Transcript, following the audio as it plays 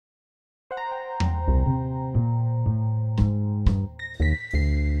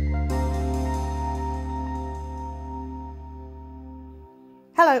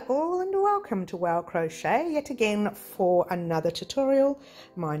Hello all and welcome to Wow Crochet yet again for another tutorial.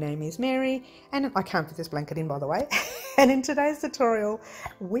 My name is Mary and I can't fit this blanket in, by the way. And in today's tutorial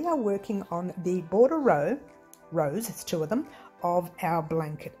we are working on the border rows, it's two of them, of our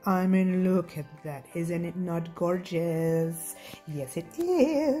blanket. I mean, look at that, isn't it not gorgeous? Yes it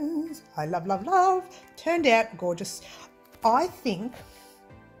is. I love. Turned out gorgeous. I think,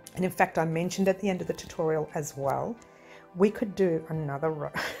 and in fact I mentioned at the end of the tutorial as well, we could do another row.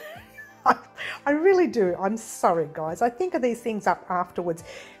 I really do. I'm sorry guys, I think of these things up afterwards.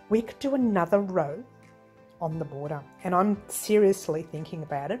 We could do another row on the border and I'm seriously thinking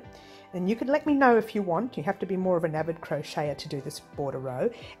about it, and you could let me know if you want. You have to be more of an avid crocheter to do this border row,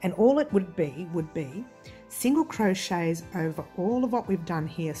 and all it would be single crochets over all of what we've done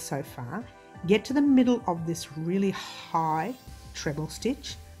here so far. Get to the middle of this really high treble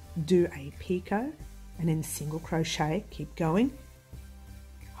stitch, do a picot, and then single crochet, keep going,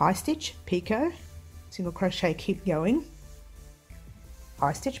 high stitch, picot, single crochet, keep going,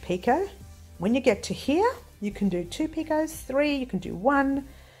 high stitch, picot. When you get to here, you can do 2 picots, 3, you can do 1.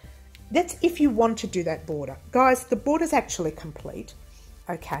 That's if you want to do that border. Guys, the border's actually complete,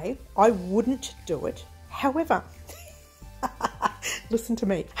 okay? I wouldn't do it. However, listen to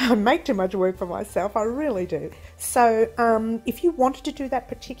me, I make too much work for myself, I really do. So if you wanted to do that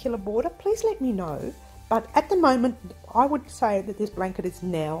particular border, please let me know. But at the moment, I would say that this blanket is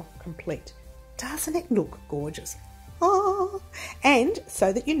now complete. Doesn't it look gorgeous? Oh. And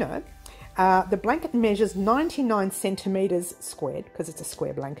so that you know, the blanket measures 99 centimeters squared, because it's a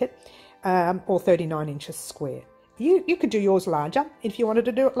square blanket, or 39 inches square. You could do yours larger. If you wanted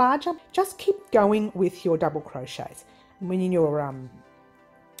to do it larger, just keep going with your double crochets when in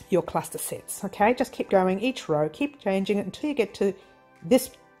your cluster sets, okay? Just keep going each row, keep changing it until you get to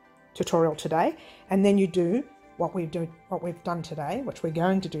this tutorial today, and then you do what we've done today, which we're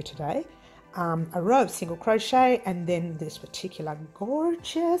going to do today, a row of single crochet, and then this particular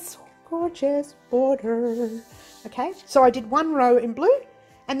gorgeous border. Okay, so I did one row in blue,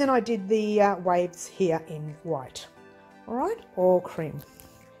 and then I did the waves here in white. All right, or cream.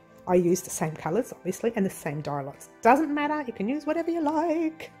 I used the same colors, obviously, and the same dye lots. Doesn't matter, you can use whatever you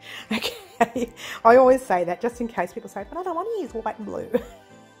like. Okay, I always say that just in case people say, but I don't want to use white and blue.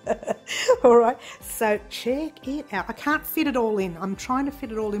 All right, so check it out. I can't fit it all in. I'm trying to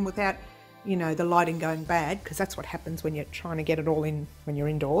fit it all in without, you know, the lighting going bad, because that's what happens when you're trying to get it all in when you're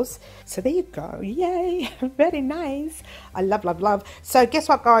indoors. So there you go. Yay, very nice. I love. So guess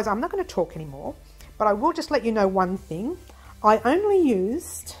what guys, I'm not going to talk anymore, but I will just let you know one thing. I only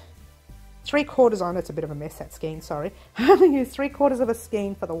used 3/4 on, it's a bit of a mess that skein, sorry. I only used 3/4 of a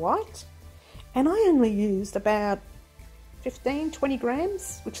skein for the white, and I only used about 15-20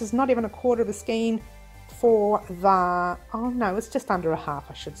 grams, which is not even 1/4 of a skein for the, oh no, it's just under 1/2,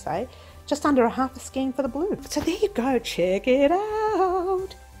 I should say, just under 1/2 a skein for the blue. So there you go, check it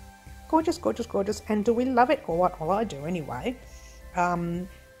out. Gorgeous. And do we love it, or what? Well, I do anyway.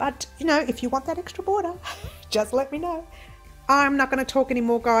 But you know, if you want that extra border, just let me know. I'm not going to talk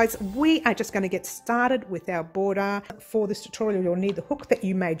anymore guys, we are just going to get started with our border. For this tutorial you'll need the hook that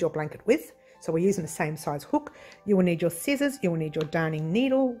you made your blanket with. So we're using the same size hook. You will need your scissors, you will need your darning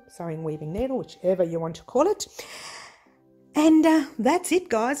needle, sewing weaving needle, whichever you want to call it. And that's it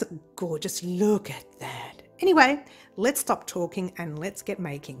guys. Gorgeous, look at that. Anyway, let's stop talking and let's get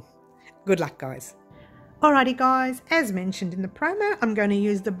making. Good luck guys. Alrighty guys, as mentioned in the promo, I'm going to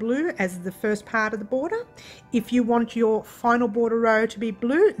use the blue as the first part of the border. If you want your final border row to be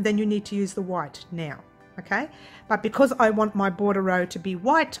blue, then you need to use the white now. Okay, but because I want my border row to be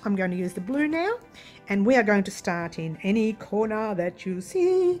white, I'm going to use the blue now, and we are going to start in any corner that you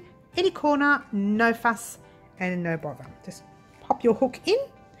see. Any corner, no fuss and no bother. Just pop your hook in,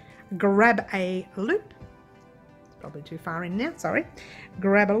 grab a loop, it's probably too far in now, sorry,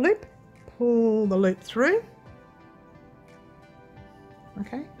 grab a loop, pull the loop through,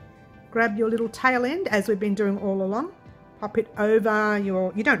 okay, grab your little tail end as we've been doing all along. Pop it over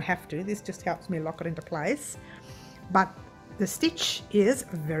you don't have to, this just helps me lock it into place. But the stitch is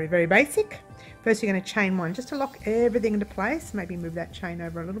very basic. First you're going to chain 1 just to lock everything into place. Maybe move that chain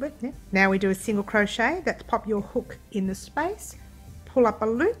over a little bit. Yeah. Now we do a single crochet. That's pop your hook in the space, pull up a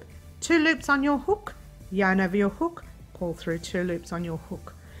loop, 2 loops on your hook, yarn over your hook, pull through 2 loops on your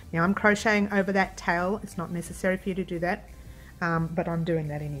hook. Now I'm crocheting over that tail. It's not necessary for you to do that, but I'm doing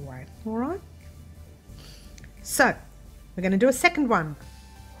that anyway. All right. So we're going to do a second one.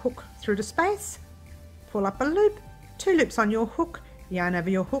 Hook through the space, pull up a loop, 2 loops on your hook, yarn over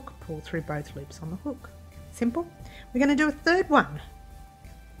your hook, pull through both loops on the hook. Simple. We're going to do a third one.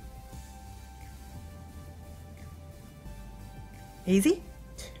 Easy.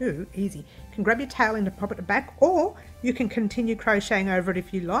 too easy. You can grab your tail end and pop it back, or you can continue crocheting over it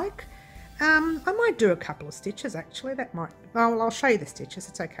if you like. I might do a couple of stitches actually. That might, oh, well, I'll show you the stitches.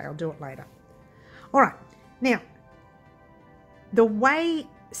 It's okay, I'll do it later. All right, now the way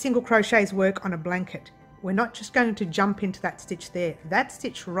single crochets work on a blanket, we're not just going to jump into that stitch there. That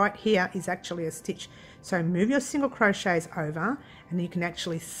stitch right here is actually a stitch. So move your single crochets over and you can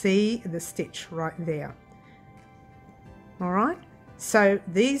actually see the stitch right there. All right, so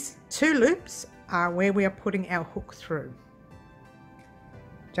these 2 loops are where we are putting our hook through.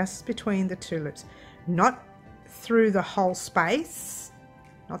 Just between the 2 loops, not through the whole space,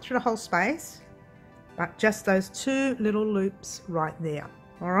 not through the whole space, but just those 2 little loops right there.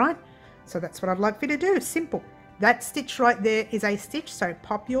 All right, so that's what I'd like for you to do. Simple. That stitch right there is a stitch, so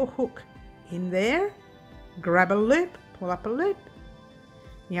pop your hook in there, grab a loop, pull up a loop,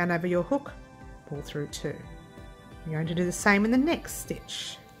 yarn over your hook, pull through 2. You're going to do the same in the next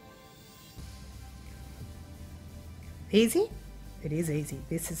stitch. Easy? It is easy.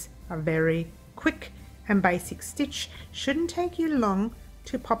 This is a very quick and basic stitch. Shouldn't take you long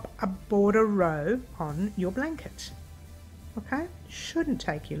to pop a border row on your blanket. Okay? Shouldn't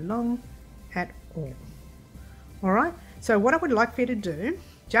take you long at all. Alright, so what I would like for you to do,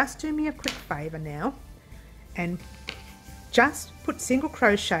 just do me a quick favour now and just put single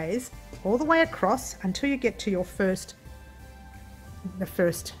crochets all the way across until you get to your the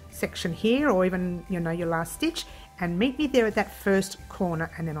first section here, or even, you know, your last stitch, and meet me there at that first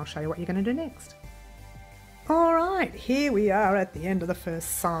corner, and then I'll show you what you're going to do next. Alright, here we are at the end of the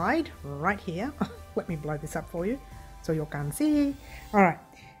first side, right here. Let me blow this up for you so you can see. Alright,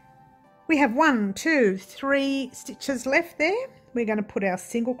 we have 1, 2, 3 stitches left there. We're going to put our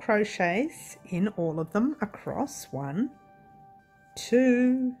single crochets in all of them across. 1,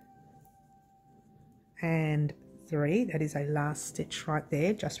 2, and 3. That is a last stitch right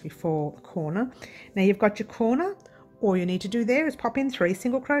there just before the corner. Now you've got your corner. All you need to do there is pop in 3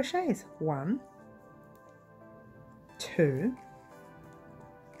 single crochets. 1, 2,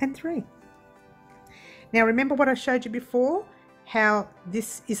 and 3. Now remember what I showed you before, how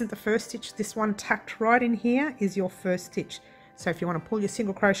this isn't the first stitch. This one tucked right in here is your first stitch. So if you want to pull your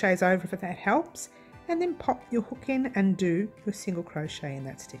single crochets over, if that helps, and then pop your hook in and do your single crochet in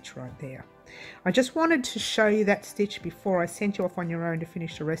that stitch right there. I just wanted to show you that stitch before I sent you off on your own to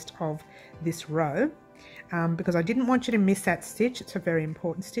finish the rest of this row, because I didn't want you to miss that stitch. It's a very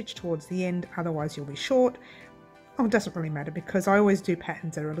important stitch towards the end, otherwise you'll be short. Oh, it doesn't really matter because I always do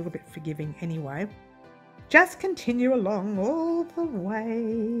patterns that are a little bit forgiving anyway. Just continue along all the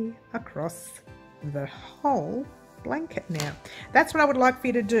way across the whole blanket now. That's what I would like for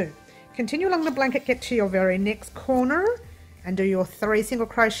you to do. Continue along the blanket, get to your very next corner and do your 3 single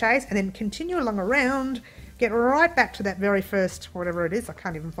crochets, and then continue along around, get right back to that very first, whatever it is, I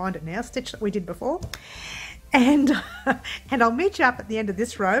can't even find it now, stitch that we did before. And and I'll meet you up at the end of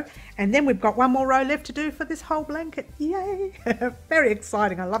this row, and then we've got 1 more row left to do for this whole blanket. Yay! Very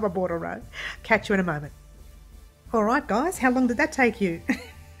exciting. I love a border row. Catch you in a moment. All right, guys, how long did that take you?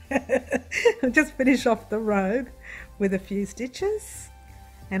 I'll just finish off the row with a few stitches,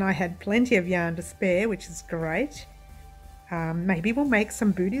 and I had plenty of yarn to spare, which is great. Maybe we'll make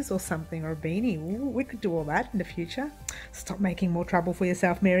some booties or something, or a beanie. Ooh, we could do all that in the future. Stop making more trouble for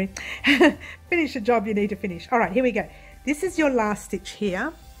yourself, Mary. Finish the job you need to finish. All right, here we go. This is your last stitch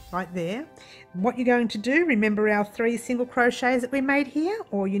here, right there. What you're going to do, remember our 3 single crochets that we made here?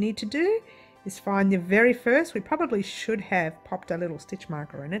 All you need to do is find the very first. We probably should have popped a little stitch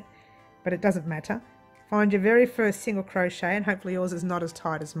marker in it, but it doesn't matter. Find your very first single crochet, and hopefully yours is not as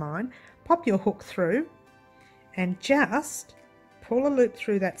tight as mine. Pop your hook through and just pull a loop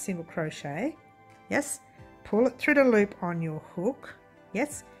through that single crochet. Yes, pull it through the loop on your hook.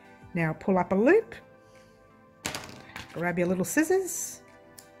 Yes, now pull up a loop, grab your little scissors,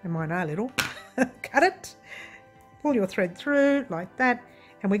 and mine are little, cut it, pull your thread through like that,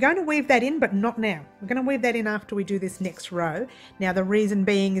 and we're going to weave that in, but not now. We're going to weave that in after we do this next row. Now the reason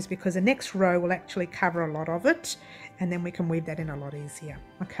being is because the next row will actually cover a lot of it, and then we can weave that in a lot easier.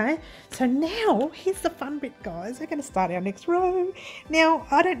 Okay, so now here's the fun bit, guys. We're going to start our next row. Now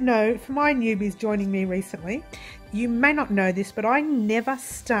I don't know, for my newbies joining me recently, you may not know this, but I never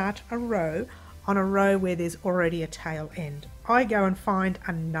start a row on a row where there's already a tail end. I go and find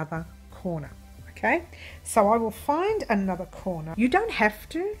another corner. Okay, so I will find another corner. You don't have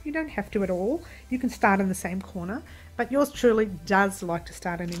to at all. You can start in the same corner, but yours truly does like to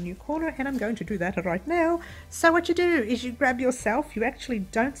start in a new corner, and I'm going to do that right now. So what you do is you grab yourself. You actually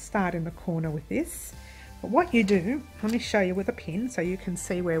don't start in the corner with this, but what you do, let me show you with a pin so you can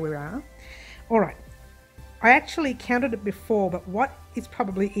see where we are. All right, I actually counted it before, but what is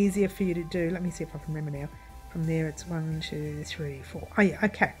probably easier for you to do, let me see if I can remember now. From there it's 1, 2, 3, 4. Oh yeah,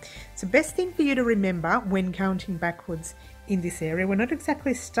 okay. So best thing for you to remember when counting backwards in this area, we're not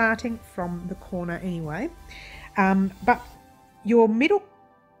exactly starting from the corner anyway, but your middle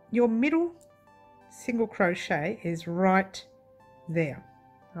single crochet is right there.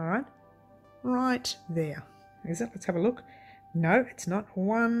 All right, right there. Is it? Let's have a look. No, it's not.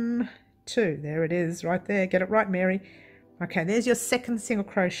 1, 2. There it is, right there. Get it right, Mary. Okay, there's your second single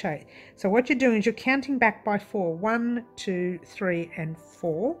crochet. So what you're doing is you're counting back by 4. 1, 2, 3, and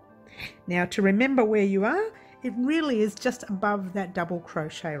 4. Now to remember where you are, it really is just above that double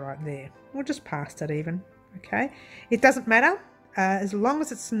crochet right there, or just past it even. Okay, it doesn't matter as long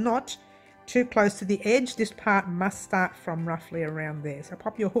as it's not too close to the edge. This part must start from roughly around there. So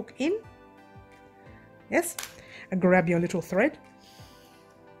pop your hook in, yes, and grab your little thread.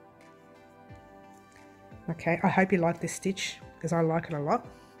 Okay, I hope you like this stitch because I like it a lot.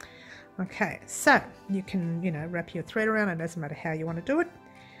 Okay, so you can, wrap your thread around. It doesn't matter how you want to do it.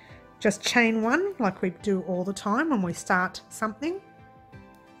 Just chain 1 like we do all the time when we start something,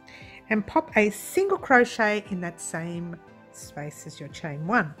 and pop a single crochet in that same space as your chain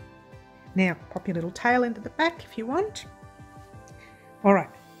 1. Now pop your little tail into the back if you want. Alright,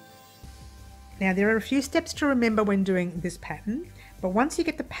 now there are a few steps to remember when doing this pattern, but once you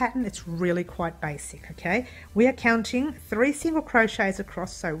get the pattern it's really quite basic. Okay, we are counting 3 single crochets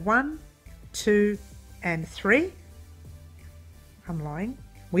across, so 1, 2 and 3. I'm lying,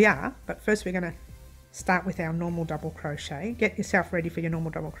 we are, but first we're going to start with our normal double crochet. Get yourself ready for your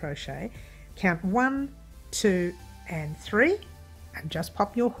normal double crochet. Count 1, 2 and 3, and just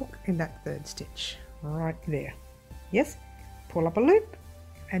pop your hook in that third stitch right there. Yes, pull up a loop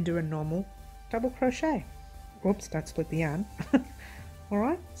and do a normal double crochet. Oops, don't split the yarn.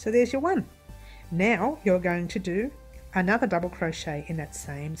 Alright, so there's your 1. Now you're going to do another double crochet in that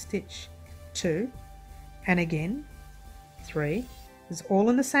same stitch. 2, and again 3. It's all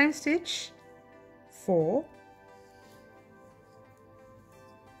in the same stitch. 4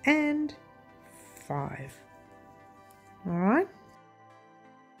 and 5. Alright.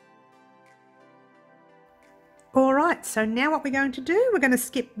 Alright, so now what we're going to do, we're going to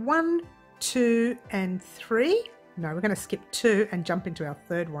skip 1, 2 and 3. No, we're going to skip 2 and jump into our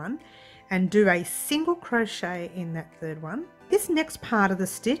third one and do a single crochet in that third one. This next part of the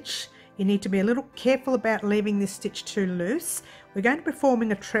stitch, you need to be a little careful about leaving this stitch too loose. We're going to be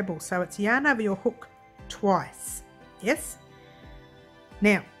forming a treble, so it's yarn over your hook twice. Yes?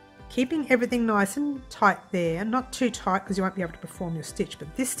 Now, keeping everything nice and tight there, not too tight because you won't be able to perform your stitch,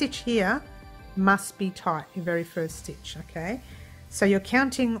 but this stitch here must be tight, your very first stitch, okay? So you're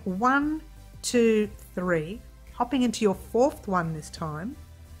counting 1, 2, 3, hopping into your fourth one this time,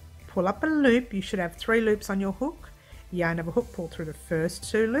 pull up a loop. You should have 3 loops on your hook, yarn over hook, pull through the first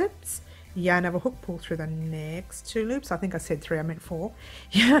 2 loops, yarn over hook, pull through the next 2 loops. I think I said 3, I meant 4.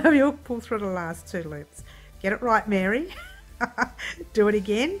 Yarn over your hook, pull through the last 2 loops. Get it right, Mary. Do it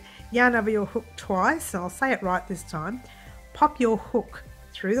again. Yarn over your hook twice, and I'll say it right this time. Pop your hook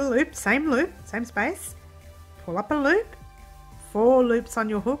through the loop, same space, pull up a loop, 4 loops on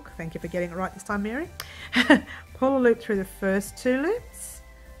your hook. Thank you for getting it right this time, Mary. Pull a loop through the first 2 loops,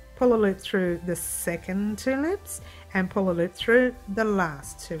 pull a loop through the second 2 loops, and pull a loop through the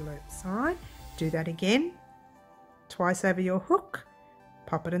last 2 loops. All right, do that again, twice over your hook,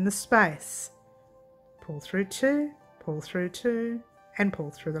 pop it in the space, pull through 2, pull through 2, and pull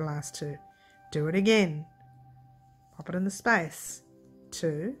through the last 2. Do it again, pop it in the space,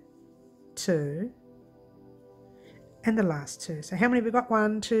 2, 2, and the last 2. So how many have we got?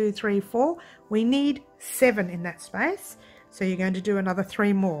 1, 2, 3, 4. We need 7 in that space, so you're going to do another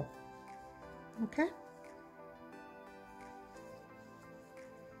 3 more. Okay.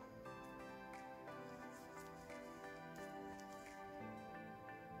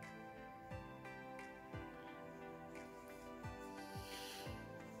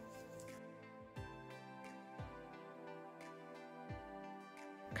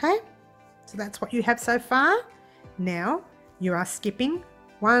 Okay, so that's what you have so far. Now you are skipping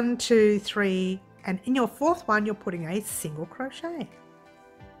 1, 2, 3, and in your fourth one you're putting a single crochet.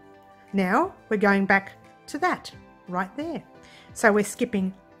 Now we're going back to that right there. So we're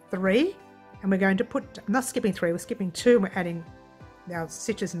skipping 3 and we're going to put, not skipping 3, we're skipping 2 and we're adding our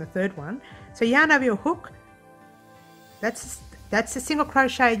stitches in the third one. So yarn over your hook, that's the single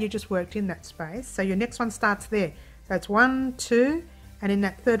crochet you just worked in that space. So your next one starts there. So it's 1, 2, and in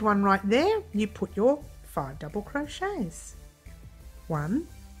that third one right there you put your 5 double crochets. 1,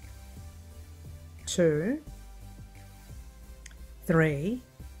 2, 3,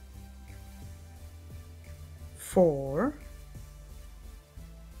 4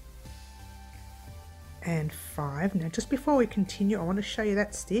 and 5. Now just before we continue, I want to show you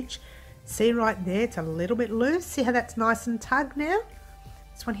that stitch. See right there, it's a little bit loose. See how that's nice and tugged now?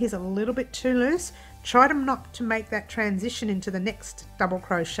 This one here's a little bit too loose. Try to not to make that transition into the next double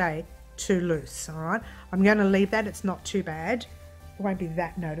crochet too loose. All right, I'm going to leave that. It's not too bad. It won't be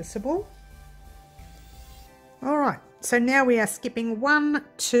that noticeable. All right, so now we are skipping 1,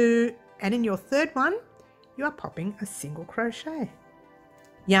 2, and in your third one you are popping a single crochet.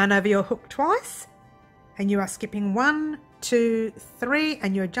 Yarn over your hook twice, and you are skipping 1, 2, 3,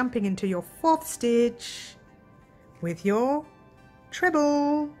 and you're jumping into your 4th stitch with your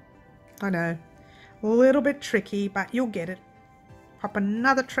treble. I know, a little bit tricky, but you'll get it. Pop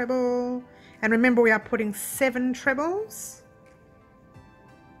another treble, and remember we are putting 7 trebles,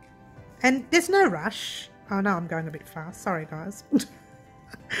 and there's no rush. Oh no, I'm going a bit fast, sorry guys.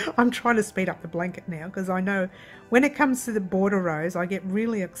 I'm trying to speed up the blanket now because I know when it comes to the border rows I get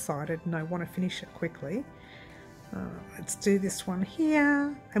really excited and I want to finish it quickly. Let's do this one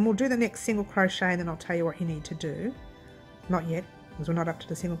here, and we'll do the next single crochet, and then I'll tell you what you need to do. Not yet, because we're not up to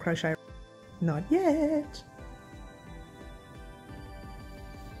the single crochet. Not yet.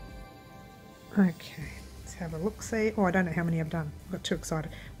 Okay, let's have a look. See, oh, I don't know how many I've done. I got too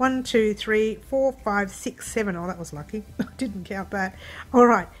excited. 1, 2, 3, 4, 5, 6, 7. Oh, that was lucky. I didn't count that. All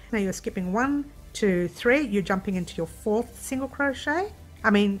right, now you're skipping 1, 2, 3. You're jumping into your 4th single crochet.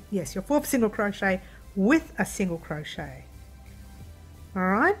 Yes, your 4th single crochet with a single crochet. All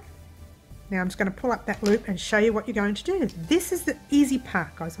right, now I'm just going to pull up that loop and show you what you're going to do. This is the easy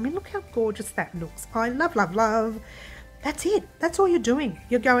part, guys. I mean, look how gorgeous that looks. I love, love, love. That's it. That's all you're doing.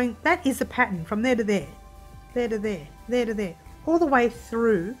 You're going, that is the pattern from there to there, there to there, there to there, all the way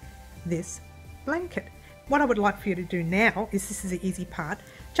through this blanket. What I would like for you to do now is, this is the easy part,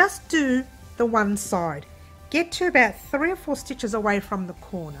 just do the one side. Get to about 3 or 4 stitches away from the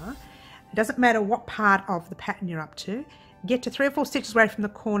corner. It doesn't matter what part of the pattern you're up to. Get to 3 or 4 stitches away from the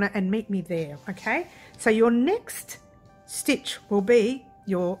corner and meet me there, okay? So your next stitch will be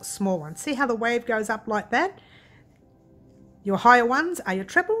your small one. See how the wave goes up like that? Your higher ones are your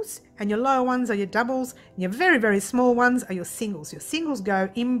trebles, and your lower ones are your doubles, and your very, very small ones are your singles. Your singles go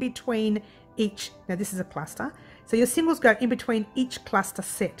in between each, now this is a cluster, so your singles go in between each cluster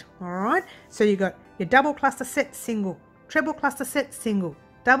set, all right? So you got your double cluster set, single, treble cluster set, single,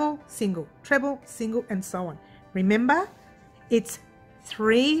 double, single, treble, single, and so on. Remember, it's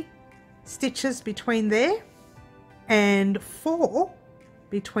 3 stitches between there and 4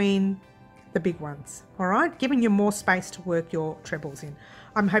 between the big ones, all right, giving you more space to work your trebles in.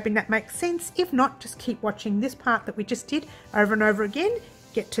 I'm hoping that makes sense. If not, just keep watching this part that we just did over and over again.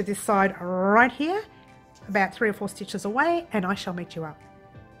 Get to this side right here, about 3 or 4 stitches away, and I shall meet you up.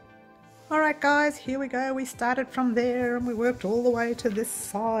 All right guys, here we go. We started from there and we worked all the way to this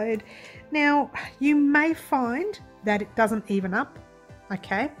side. Now you may find that it doesn't even up,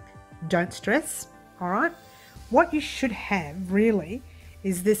 okay? Don't stress, all right? What you should have really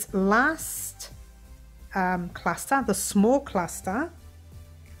is this last cluster, the small cluster.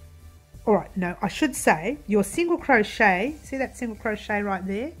 All right, no, I should say your single crochet, see that single crochet right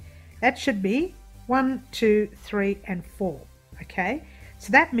there? That should be 1, 2, 3, and 4, okay?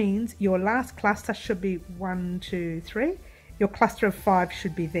 So that means your last cluster should be 1, 2, 3. Your cluster of 5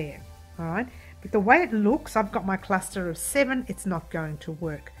 should be there, all right? But the way it looks, I've got my cluster of 7, it's not going to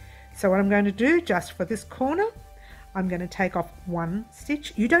work. So what I'm going to do, just for this corner, I'm going to take off 1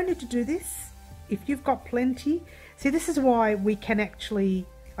 stitch. You don't need to do this if you've got plenty. See, this is why we can actually,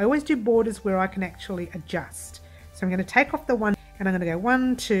 I always do borders where I can actually adjust. So I'm going to take off the 1 and I'm going to go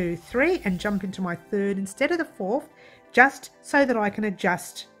 1, 2, 3 and jump into my 3rd instead of the 4th, just so that I can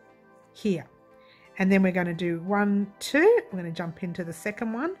adjust here. And then we're going to do 1, 2, I'm going to jump into the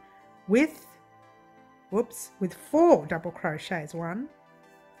 2nd one with, with 4 double crochets. 1,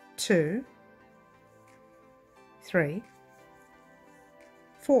 2, 3,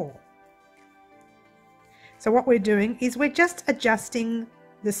 4. So what we're doing is we're just adjusting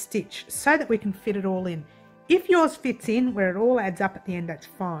the stitch so that we can fit it all in. If yours fits in where it all adds up at the end, that's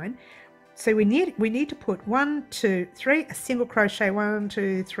fine. So we need to put 1, 2, 3, a single crochet, 1,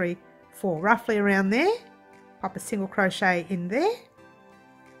 2, 3, 4, roughly around there. Pop a single crochet in there.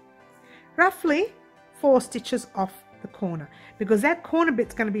 Roughly 4 stitches off the corner, because that corner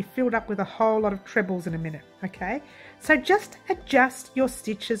bit's going to be filled up with a whole lot of trebles in a minute, okay? So just adjust your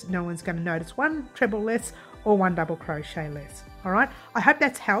stitches. No one's going to notice 1 treble less or 1 double crochet less, all right? I hope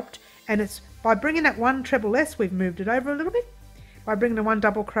that's helped, and it's by bringing that 1 treble less, we've moved it over a little bit. By bringing the 1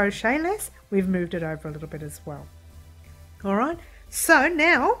 double crochet less, we've moved it over a little bit as well. All right, so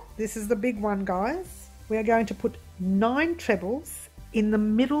now this is the big one, guys. we are going to put 9 trebles in the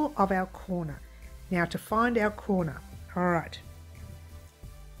middle of our corner. Now to find our corner, all right.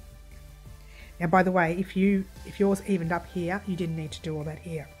 Now by the way, if yours evened up here, you didn't need to do all that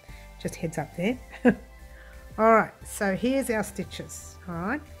here. Just heads up there. All right, so here's our stitches, all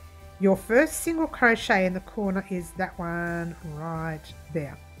right. Your first single crochet in the corner is that one right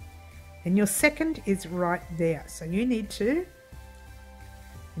there. And your second is right there. So you need to,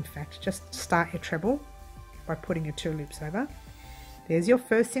 in fact, just start your treble by putting your 2 loops over. There's your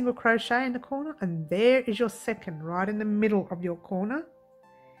first single crochet in the corner, and there is your second right in the middle of your corner.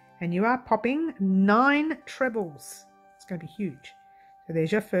 And you are popping 9 trebles. It's going to be huge. So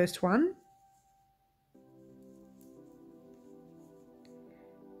there's your first one.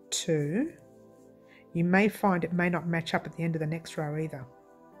 2. You may find it may not match up at the end of the next row either.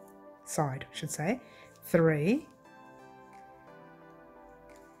 Side, I should say. 3.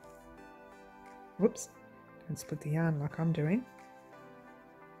 Whoops. Don't split the yarn like I'm doing.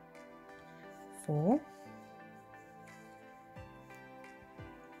 4.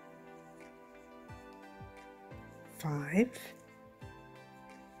 5.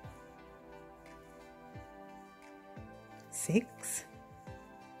 6.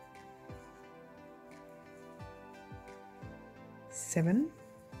 7.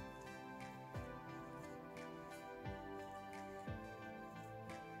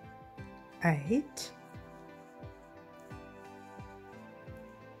 8.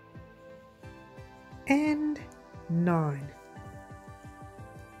 9.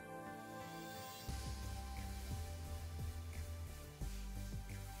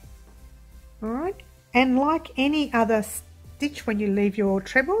 All right, and like any other stitch, when you leave your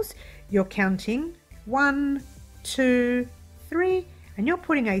trebles, you're counting 1, 2, 3, and you're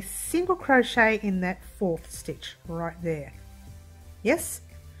putting a single crochet in that 4th stitch right there. Yes?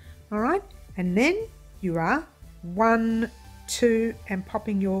 All right, and then you are 1, 2, and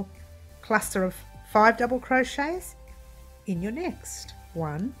popping your cluster of 5 double crochets in your next.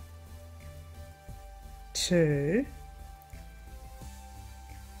 1, 2,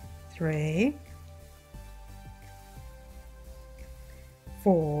 3,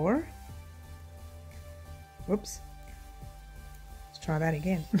 4. Whoops. Let's try that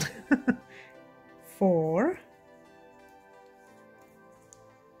again. 4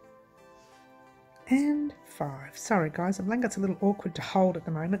 and 5. Sorry guys, the blanket's a little awkward to hold at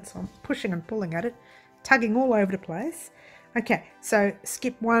the moment, so I'm pushing and pulling at it, tugging all over the place. Okay, so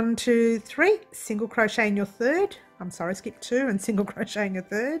skip 1, 2, 3, single crochet in your 3rd. I'm sorry, skip 2 and single crochet in your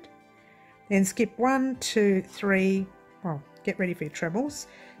 3rd. Then skip 1, 2, 3. Well, get ready for your trebles.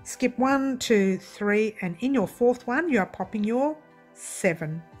 Skip 1, 2, 3, and in your 4th one, you are popping your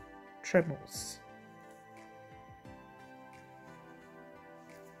 7 trebles.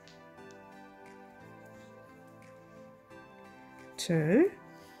 Two,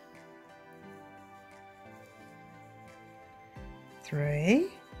 3,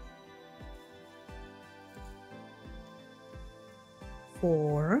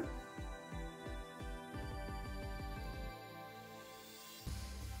 4,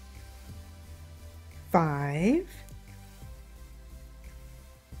 5,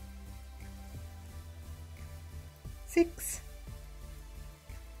 6,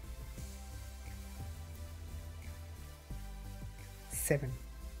 7.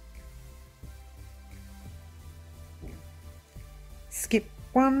 Skip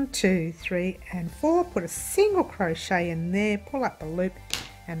 1, 2, 3, and 4. Put a single crochet in there, pull up the loop,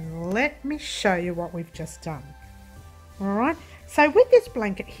 and let me show you what we've just done. All right, so with this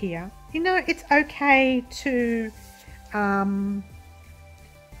blanket here, you know, it's okay to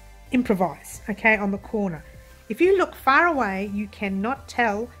improvise, okay, on the corner. If you look far away, you cannot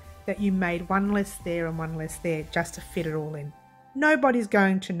tell that you made one less there and one less there just to fit it all in. Nobody's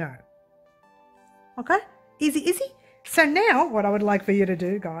going to know. Okay, easy, easy. So now what I would like for you to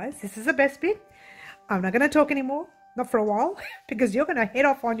do, guys, this is the best bit. I'm not going to talk anymore, not for a while, because you're going to head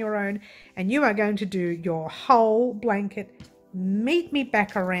off on your own and you are going to do your whole blanket. Meet me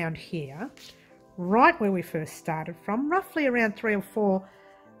back around here, right where we first started from, roughly around 3 or 4,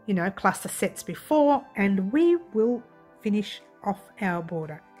 you know, cluster sets before, and we will finish off our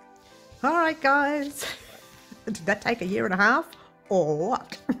border. All right, guys. Did that take 1.5 years or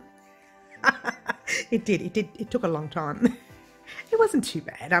what? It did. It took a long time. It wasn't too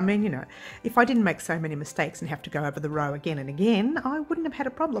bad. I mean, you know, if I didn't make so many mistakes and have to go over the row again and again, I wouldn't have had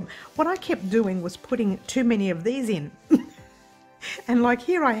a problem. What I kept doing was putting too many of these in. And like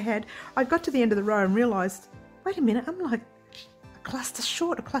here I got to the end of the row and realised, wait a minute, I'm like a cluster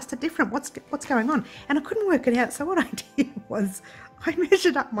short, a cluster different. What's going on? And I couldn't work it out. So what I did was I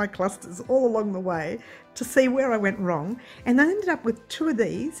measured up my clusters all along the way to see where I went wrong, and I ended up with 2 of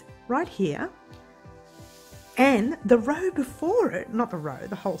these right here, and the row before it, not the row,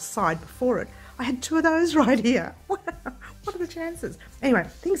 the whole side before it, I had 2 of those right here. What are the chances? Anyway,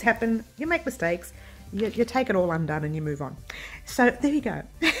 things happen, you make mistakes, you take it all undone and you move on. So there you go.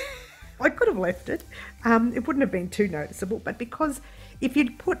 I could have left it. It wouldn't have been too noticeable, but because if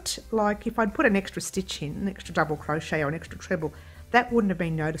you'd put, like, if I'd put an extra stitch in, an extra double crochet or an extra treble, that wouldn't have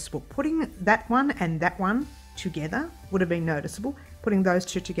been noticeable. Putting that one and that one together would have been noticeable. Putting those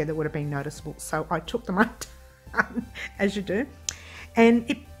 2 together would have been noticeable. So I took them undone, as you do. And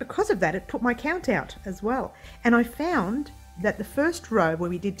because of that, it put my count out as well. And I found that the first row where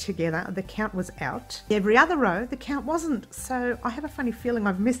we did together, the count was out. Every other row, the count wasn't. So I have a funny feeling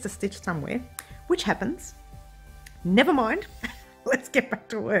I've missed a stitch somewhere, which happens. Never mind. Let's get back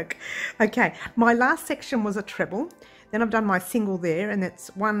to work. Okay, my last section was a treble. Then I've done my single there, and that's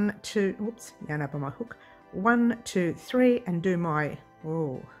 1, 2, whoops, yarn over my hook. 1, 2, 3, and do my,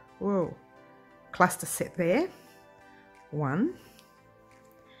 whoa, cluster set there. 1,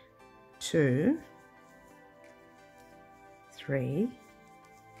 2, 3,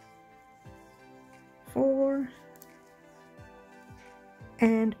 4,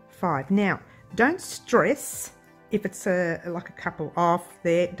 and 5. Now, don't stress if it's like a couple off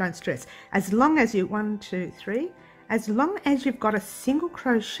there, don't stress. As long as you, 1, 2, 3, as long as you've got a single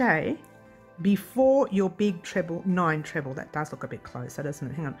crochet before your big treble, 9 treble. That does look a bit closer, doesn't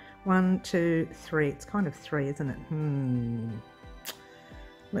it? Hang on. 1, 2, 3. It's kind of 3, isn't it?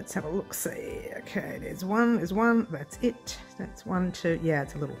 Let's have a look. See. Okay, there's 1. There's 1. That's it. That's 1, 2. Yeah,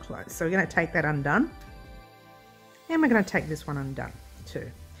 it's a little close. So we're going to take that undone. And we're going to take this one undone too.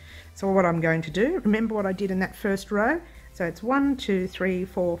 So what I'm going to do, remember what I did in that first row. So it's 1, 2, 3,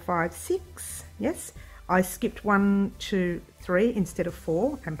 4, 5, 6. Yes. I skipped 1, 2, 3 instead of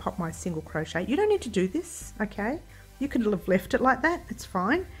 4 and popped my single crochet. You don't need to do this, okay? You could have left it like that, it's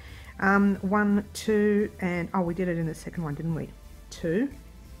fine. 1, 2, and oh, we did it in the second one, didn't we? 2.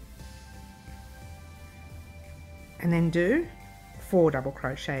 And then do 4 double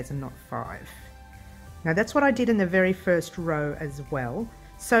crochets and not 5. Now that's what I did in the very first row as well.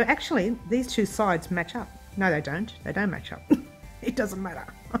 So actually, these 2 sides match up. No, they don't. They don't match up. It doesn't matter.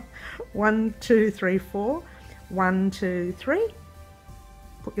 1, 2, 3, 4. 1, 2, 3.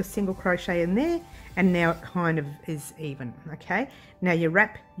 Put your single crochet in there, and now it kind of is even. Okay. Now you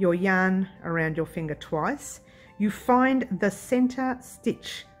wrap your yarn around your finger twice. You find the center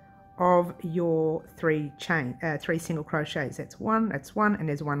stitch of your 3 single crochets. That's 1, and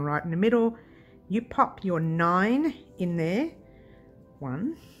there's 1 right in the middle. You pop your 9 in there.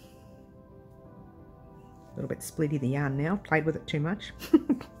 1. A little bit splitty the yarn now, played with it too much.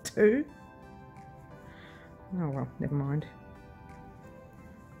 2. Oh well, never mind.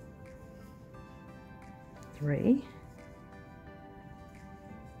 3.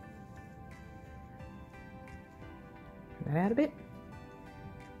 Put that out a bit.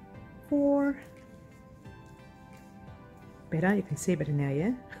 4. Better, you can see better now,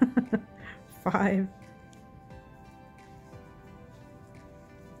 yeah? 5.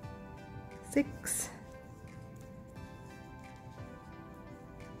 6.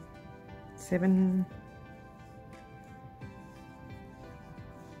 7.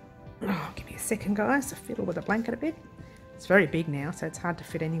 Oh, give me a second, guys, to fiddle with the blanket a bit. It's very big now, so it's hard to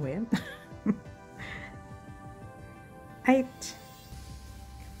fit anywhere. 8.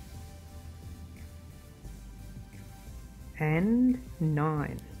 And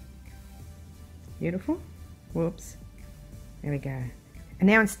 9. Beautiful. Whoops. There we go. And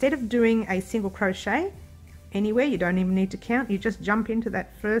now instead of doing a single crochet anywhere, you don't even need to count, you just jump into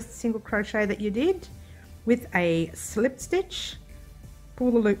that first single crochet that you did with a slip stitch,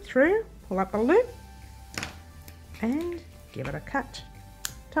 pull the loop through, pull up the loop, and give it a cut.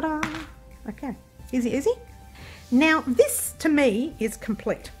 Ta-da! Okay, easy, easy. Now this to me is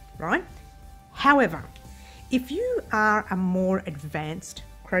complete, right? However, if you are a more advanced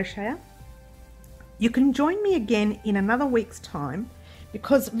crocheter, you can join me again in another week's time,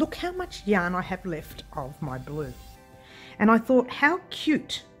 because look how much yarn I have left of my blue. And I thought, how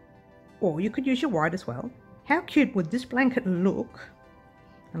cute, or you could use your white as well, how cute would this blanket look?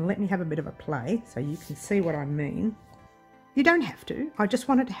 And let me have a bit of a play so you can see what I mean. You don't have to, I just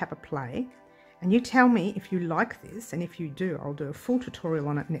wanted to have a play. And you tell me if you like this, and if you do, I'll do a full tutorial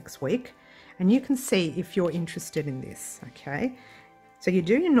on it next week. And you can see if you're interested in this, okay? So you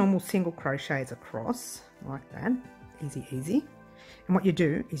do your normal single crochets across, like that, easy, easy. And what you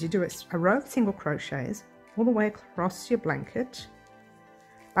do is you do a row of single crochets, all the way across your blanket.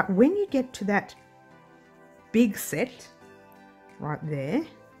 But when you get to that big set right there,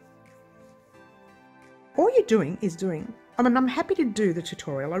 all you're doing is I mean, I'm happy to do the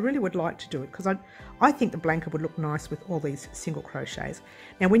tutorial. I really would like to do it because I think the blanket would look nice with all these single crochets.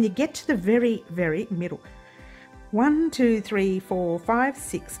 Now when you get to the very, very middle, 1, 2, 3, 4, 5,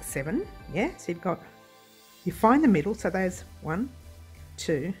 6, 7, yeah, so you find the middle, so there's 1,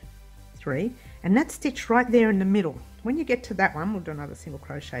 2, 3, and that stitch right there in the middle. When you get to that one, we'll do another single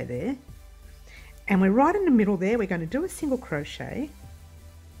crochet there, and we're right in the middle there. We're going to do a single crochet,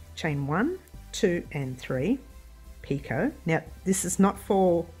 chain 1, 2 and 3, picot. Now this is not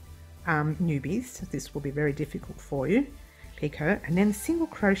for newbies, this will be very difficult for you. Picot, and then single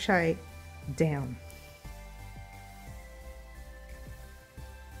crochet down.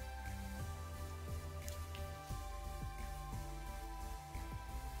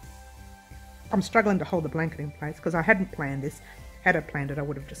 I'm struggling to hold the blanket in place because I hadn't planned this. Had I planned it, I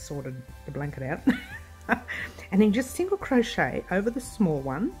would have just sorted the blanket out. And then just single crochet over the small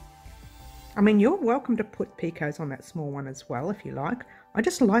one. I mean, you're welcome to put picots on that small one as well if you like. I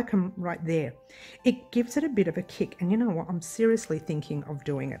just like them right there. It gives it a bit of a kick, and you know what? I'm seriously thinking of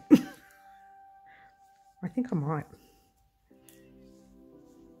doing it. I think I might.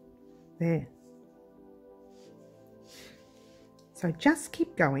 There. So just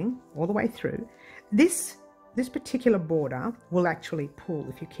keep going all the way through. This particular border will actually pull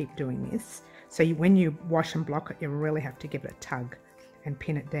if you keep doing this. So when you wash and block it, you really have to give it a tug and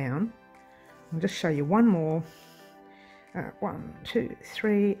pin it down. I'll just show you one more. 1, 2,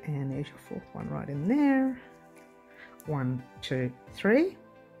 3, and there's your fourth one right in there. 1, 2, 3,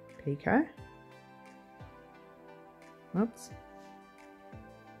 picot. Oops.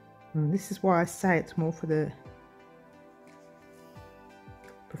 And this is why I say it's more for the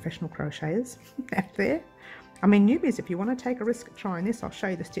professional crocheters out there. I mean, newbies, if you want to take a risk at trying this, I'll show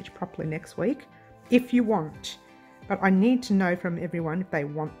you the stitch properly next week if you want. But I need to know from everyone if they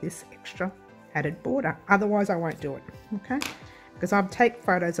want this extra added border. Otherwise, I won't do it, okay? Because I'll take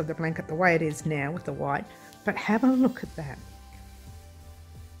photos of the blanket the way it is now with the white. But have a look at that.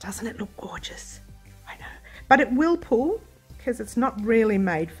 Doesn't it look gorgeous? I know. But it will pull because it's not really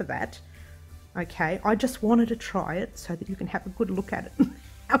made for that. Okay, I just wanted to try it so that you can have a good look at it.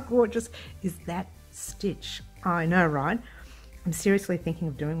 How gorgeous is that stitch? I know, right? I'm seriously thinking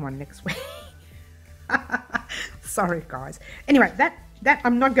of doing one next week. Sorry, guys. Anyway, that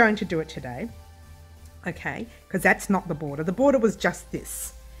I'm not going to do it today. Okay, because that's not the border. The border was just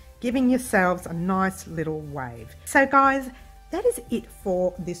this, giving yourselves a nice little wave. So guys, that is it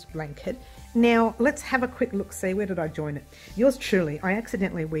for this blanket. Now let's have a quick look. See, where did I join it? Yours truly, I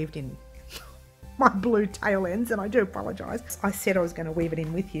accidentally weaved in my blue tail ends, and I do apologize. I said I was going to weave it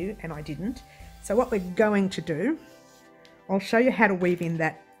in with you and I didn't. So what we're going to do, I'll show you how to weave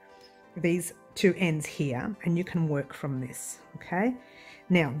in these two ends here, and you can work from this. Okay,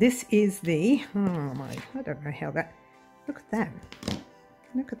 now this is the, I don't know how that, look at that,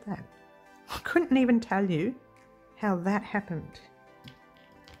 look at that. I couldn't even tell you how that happened.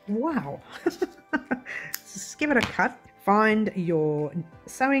 Wow. Just give it a cut. Find your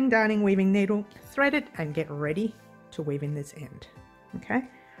sewing, darning, weaving needle, thread it, and get ready to weave in this end. Okay,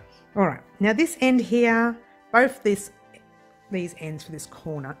 all right, now this end here, both these ends for this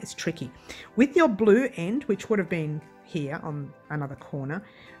corner is tricky. With your blue end, which would have been here on another corner,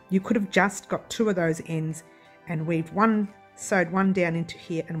 you could have just got two of those ends and weaved one, sewed one down into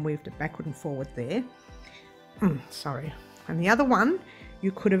here and weaved it backward and forward there. Sorry. And the other one,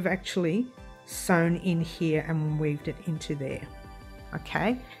 you could have actually sewn in here and weaved it into there.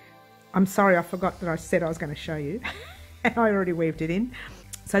 Okay, I'm sorry, I forgot that I said I was going to show you and I already weaved it in.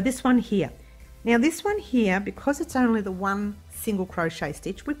 So this one here, now this one here, because it's only the one single crochet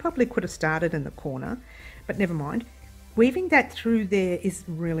stitch, we probably could have started in the corner, but never mind. Weaving that through there is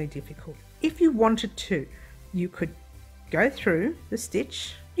really difficult. If you wanted to, you could go through the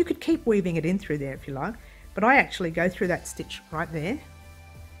stitch, you could keep weaving it in through there if you like, but I actually go through that stitch right there,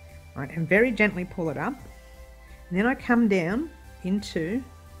 right, and very gently pull it up, and then I come down into,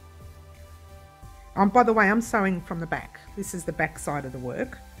 by the way, I'm sewing from the back. This is the back side of the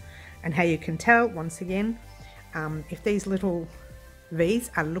work, and how you can tell, once again, if these little V's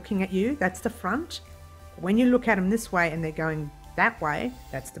are looking at you, that's the front. When you look at them this way and they're going that way,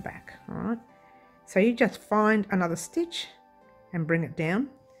 that's the back. All right, so you just find another stitch and bring it down,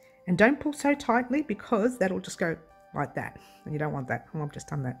 and don't pull so tightly because that'll just go like that, and you don't want that. Oh, I've just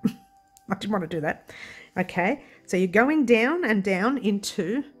done that. I didn't want to do that. Okay, so you're going down and down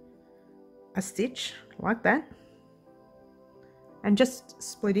into a stitch like that, and just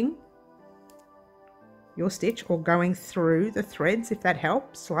splitting your stitch or going through the threads, if that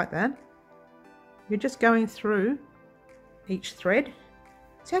helps, like that. You're just going through each thread.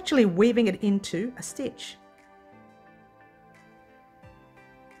 It's actually weaving it into a stitch.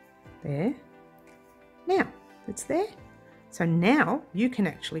 There. Now, it's there. So now you can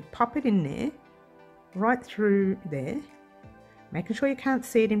actually pop it in there, right through there, making sure you can't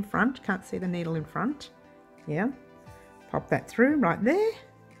see it in front, can't see the needle in front. Yeah. Pop that through right there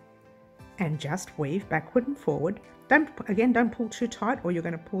and just weave backward and forward. Don't pull too tight or you're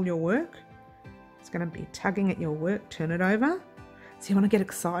going to pull your work. It's going to be tugging at your work. Turn it over. See, when I get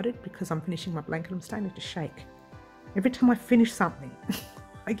excited because I'm finishing my blanket, I'm starting to shake. Every time I finish something,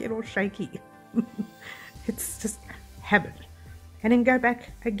 I get all shaky. It's just habit. And then go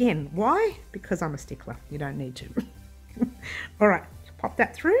back again. Why? Because I'm a stickler. You don't need to. All right, pop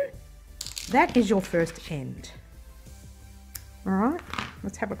that through. That is your first end. All right,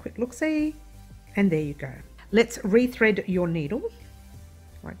 let's have a quick look-see. And there you go. Let's rethread your needle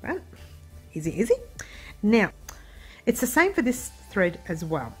like that. Easy, easy. Now, it's the same for this thread as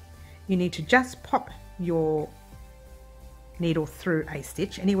well. You need to just pop your needle through a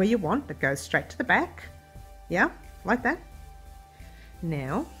stitch anywhere you want that goes straight to the back. Yeah, like that.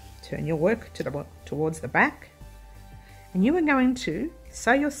 Now, turn your work towards the back. And you are going to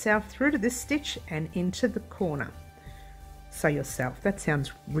sew yourself through to this stitch and into the corner. Sew yourself. That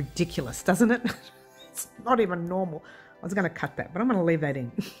sounds ridiculous, doesn't it? It's not even normal. I was going to cut that, but I'm going to leave that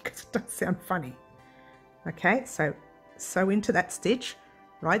in because it does sound funny. Okay, so sew into that stitch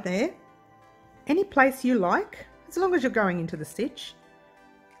right there. Any place you like, as long as you're going into the stitch.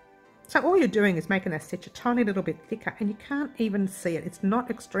 So all you're doing is making that stitch a tiny little bit thicker, and you can't even see it. It's not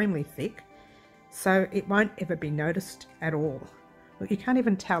extremely thick, so it won't ever be noticed at all. Look, you can't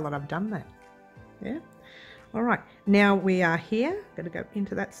even tell that I've done that. Yeah. All right, now we are here. Going to go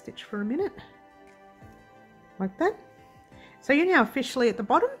into that stitch for a minute, like that. So you're now officially at the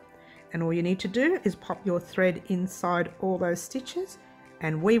bottom, and all you need to do is pop your thread inside all those stitches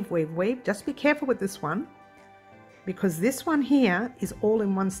and weave, weave, weave. Just be careful with this one, because this one here is all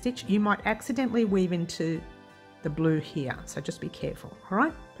in one stitch. You might accidentally weave into the blue here, so just be careful. All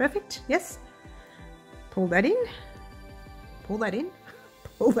right, perfect. Yes. Pull that in, pull that in,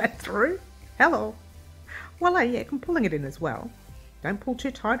 pull that through. Hello. Well, yeah, I'm pulling it in as well. Don't pull too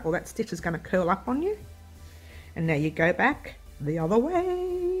tight or that stitch is going to curl up on you. And now you go back the other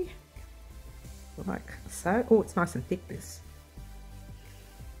way, like so. Oh, it's nice and thick, this.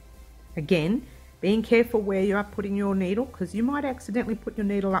 Again, being careful where you are putting your needle, because you might accidentally put your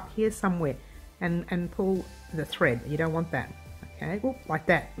needle up here somewhere and pull the thread. You don't want that. Okay, oh, like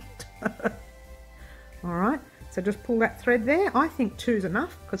that. All right, so just pull that thread there. I think 2 is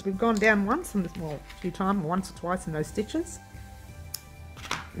enough because we've gone down once, and well, a few times, once or twice in those stitches.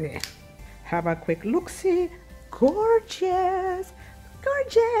 There. Have a quick look-see. Gorgeous,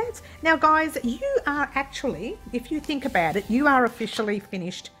 gorgeous. Now guys, you are actually, if you think about it, you are officially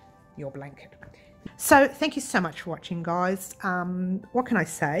finished your blanket. So thank you so much for watching, guys. What can I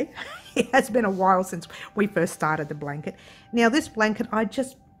say? It has been a while since we first started the blanket. Now this blanket, I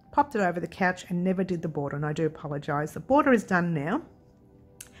just popped it over the couch and never did the border, and I do apologize. The border is done now,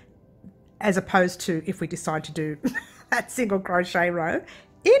 as opposed to if we decide to do that single crochet row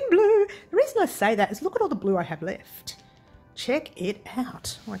in blue. The reason I say that is look at all the blue I have left. Check it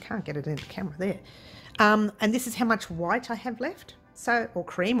out. Oh, I can't get it in the camera there. And this is how much white I have left. So, or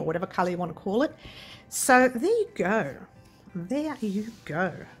cream, or whatever color you want to call it. So there you go. There you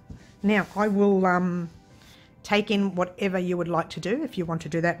go. Now I will take in whatever you would like to do. If you want to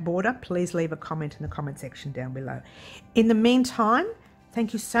do that border, please leave a comment in the comment section down below. In the meantime,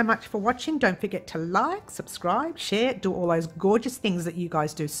 thank you so much for watching. Don't forget to like, subscribe, share, do all those gorgeous things that you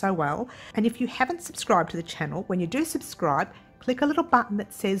guys do so well. And if you haven't subscribed to the channel, when you do subscribe, click a little button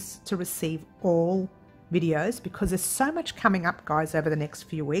that says to receive all videos, because there's so much coming up, guys, over the next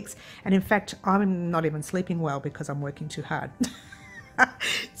few weeks. And in fact, I'm not even sleeping well because I'm working too hard.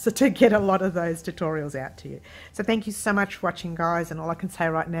 So to get a lot of those tutorials out to you. So thank you so much for watching, guys. And all I can say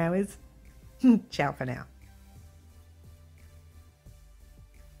right now is ciao for now.